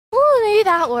maybe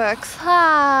that works.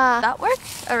 That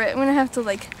works? All right, I'm gonna have to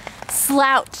like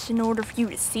slouch in order for you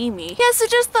to see me. Yeah, so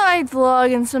just thought I'd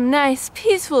vlog in some nice,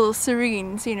 peaceful,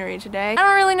 serene scenery today. I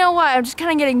don't really know why, I'm just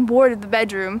kind of getting bored of the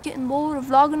bedroom. Getting bored of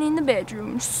vlogging in the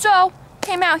bedroom. So,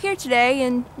 came out here today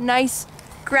in nice,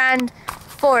 grand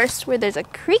forest where there's a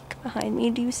creek behind me.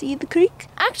 Do you see the creek?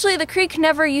 Actually, the creek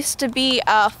never used to be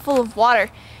full of water.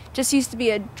 Just used to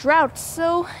be a drought,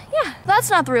 so yeah. That's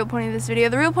not the real point of this video.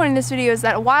 The real point of this video is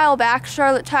that a while back,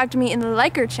 Charlotte tagged me in the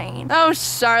liker chain. Oh,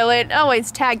 Charlotte,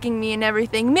 always tagging me in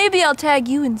everything. Maybe I'll tag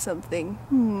you in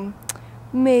something.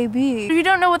 Maybe. If you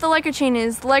don't know what the liker chain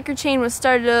is, the liker chain was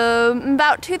started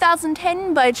about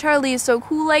 2010 by Charlie is So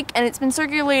Cool Like, and it's been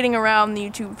circulating around the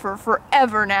YouTube for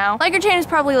forever now. Liker chain is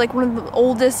probably like one of the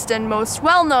oldest and most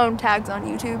well-known tags on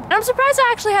YouTube. And I'm surprised I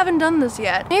actually haven't done this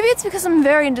yet. Maybe it's because I'm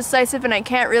very indecisive and I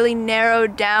can't really narrow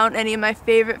down any of my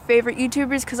favorite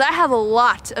YouTubers, because I have a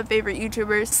lot of favorite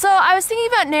YouTubers. So I was thinking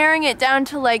about narrowing it down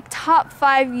to like top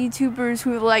 5 YouTubers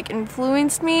who like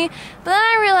influenced me, but then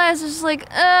I realized it's just like,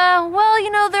 well, you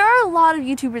know, there are a lot of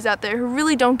YouTubers out there who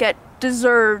really don't get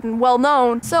deserved and well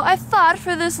known. So I thought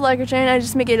for this liker chain, I'd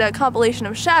just make it a compilation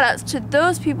of shoutouts to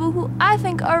those people who I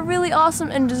think are really awesome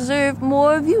and deserve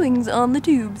more viewings on the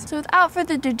tubes. So without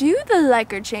further ado, the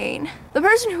liker chain. The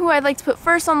person who I'd like to put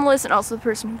first on the list, and also the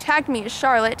person who tagged me, is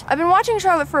Charlotte. I've been watching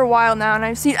Charlotte for a while now, and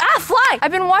I've seen—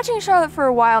 I've been watching Charlotte for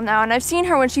a while now, and I've seen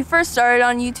her when she first started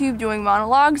on YouTube doing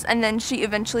monologues, and then she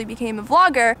eventually became a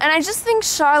vlogger, and I just think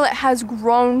Charlotte has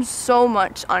grown so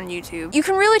much on YouTube. You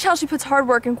can really tell she puts hard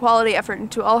work and quality effort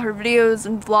into all her videos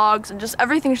and vlogs and just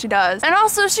everything she does. And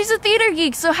also, she's a theater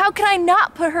geek, so how can I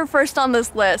not put her first on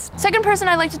this list? Second person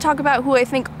I'd like to talk about who I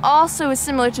think also is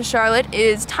similar to Charlotte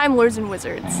is Time Lords and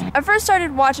Wizards. I first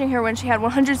started watching her when she had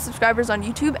 100 subscribers on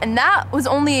YouTube, and that was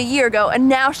only a year ago, and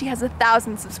now she has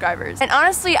 1,000 subscribers. And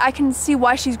honestly, I can see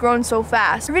why she's grown so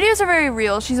fast. Her videos are very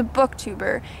real. She's a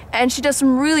booktuber, and she does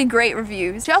some really great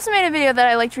reviews. She also made a video that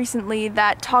I liked recently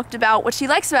that talked about what she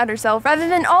likes about herself, rather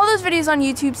than all those videos on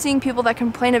YouTube seeing people that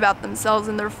complain about themselves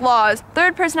and their flaws.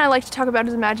 Third person I like to talk about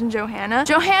is Imagine Johanna.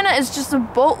 Johanna is just a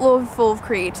boatload full of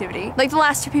creativity. Like the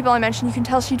last 2 people I mentioned, you can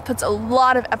tell she puts a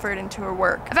lot of effort into her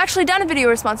work. I've actually done a video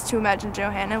response to Imagine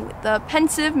Johanna with the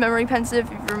Pensieve, memory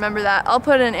Pensieve, if you remember that. I'll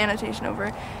put an annotation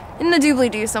over in the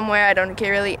doobly-doo somewhere. I don't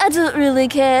really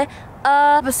care.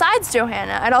 Besides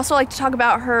Johanna, I'd also like to talk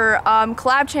about her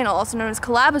collab channel, also known as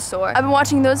Collabosaur. I've been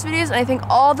watching those videos, and I think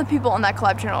all the people on that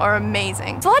collab channel are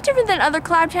amazing. It's a lot different than other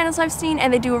collab channels I've seen,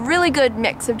 and they do a really good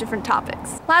mix of different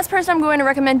topics. Last person I'm going to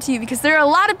recommend to you, because there are a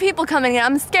lot of people coming, and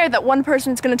I'm scared that one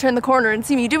person is going to turn the corner and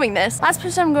see me doing this. Last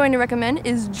person I'm going to recommend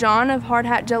is John of Hard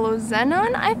Hat Jello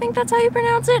Zenon. I think that's how you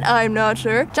pronounce it. I'm not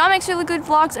sure. John makes really good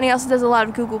vlogs, and he also does a lot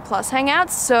of Google Plus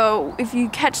Hangouts, so if you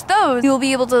catch those, you'll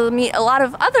be able to meet a lot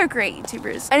of other great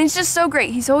YouTubers. And he's just so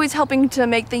great. He's always helping to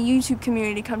make the YouTube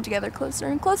community come together closer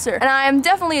and closer. And I am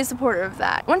definitely a supporter of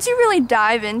that. Once you really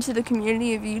dive into the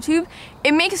community of YouTube,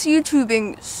 it makes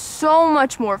YouTubing so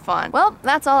much more fun. Well,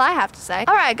 that's all I have to say.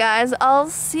 Alright guys, I'll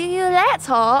see you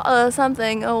later or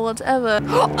something or whatever.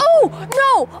 Oh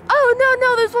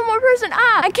no, there's one more person.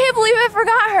 I can't believe I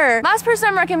forgot her. Last person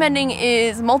I'm recommending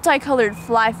is Multicolored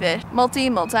Flyfish. Multi,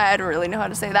 I don't really know how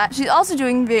to say that. She's also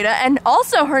doing VEDA, and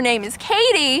also her name is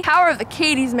Katie. Power of the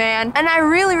Katies, man. And I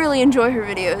really enjoy her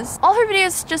videos. All her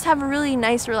videos just have a really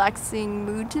nice, relaxing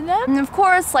mood to them. And of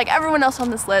course, like everyone else on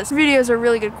this list, her videos are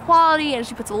really good quality, and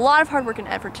she puts a lot of hard work and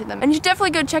effort to them. And you should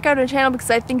definitely go check out her channel, because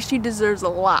I think she deserves a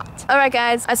lot. Alright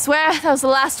guys, I swear that was the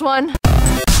last one.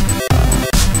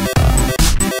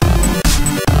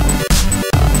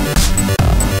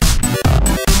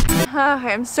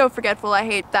 I'm so forgetful. I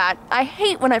hate that. I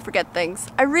hate when I forget things.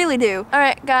 I really do.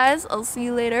 Alright guys, I'll see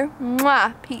you later.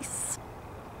 Mwah. Peace.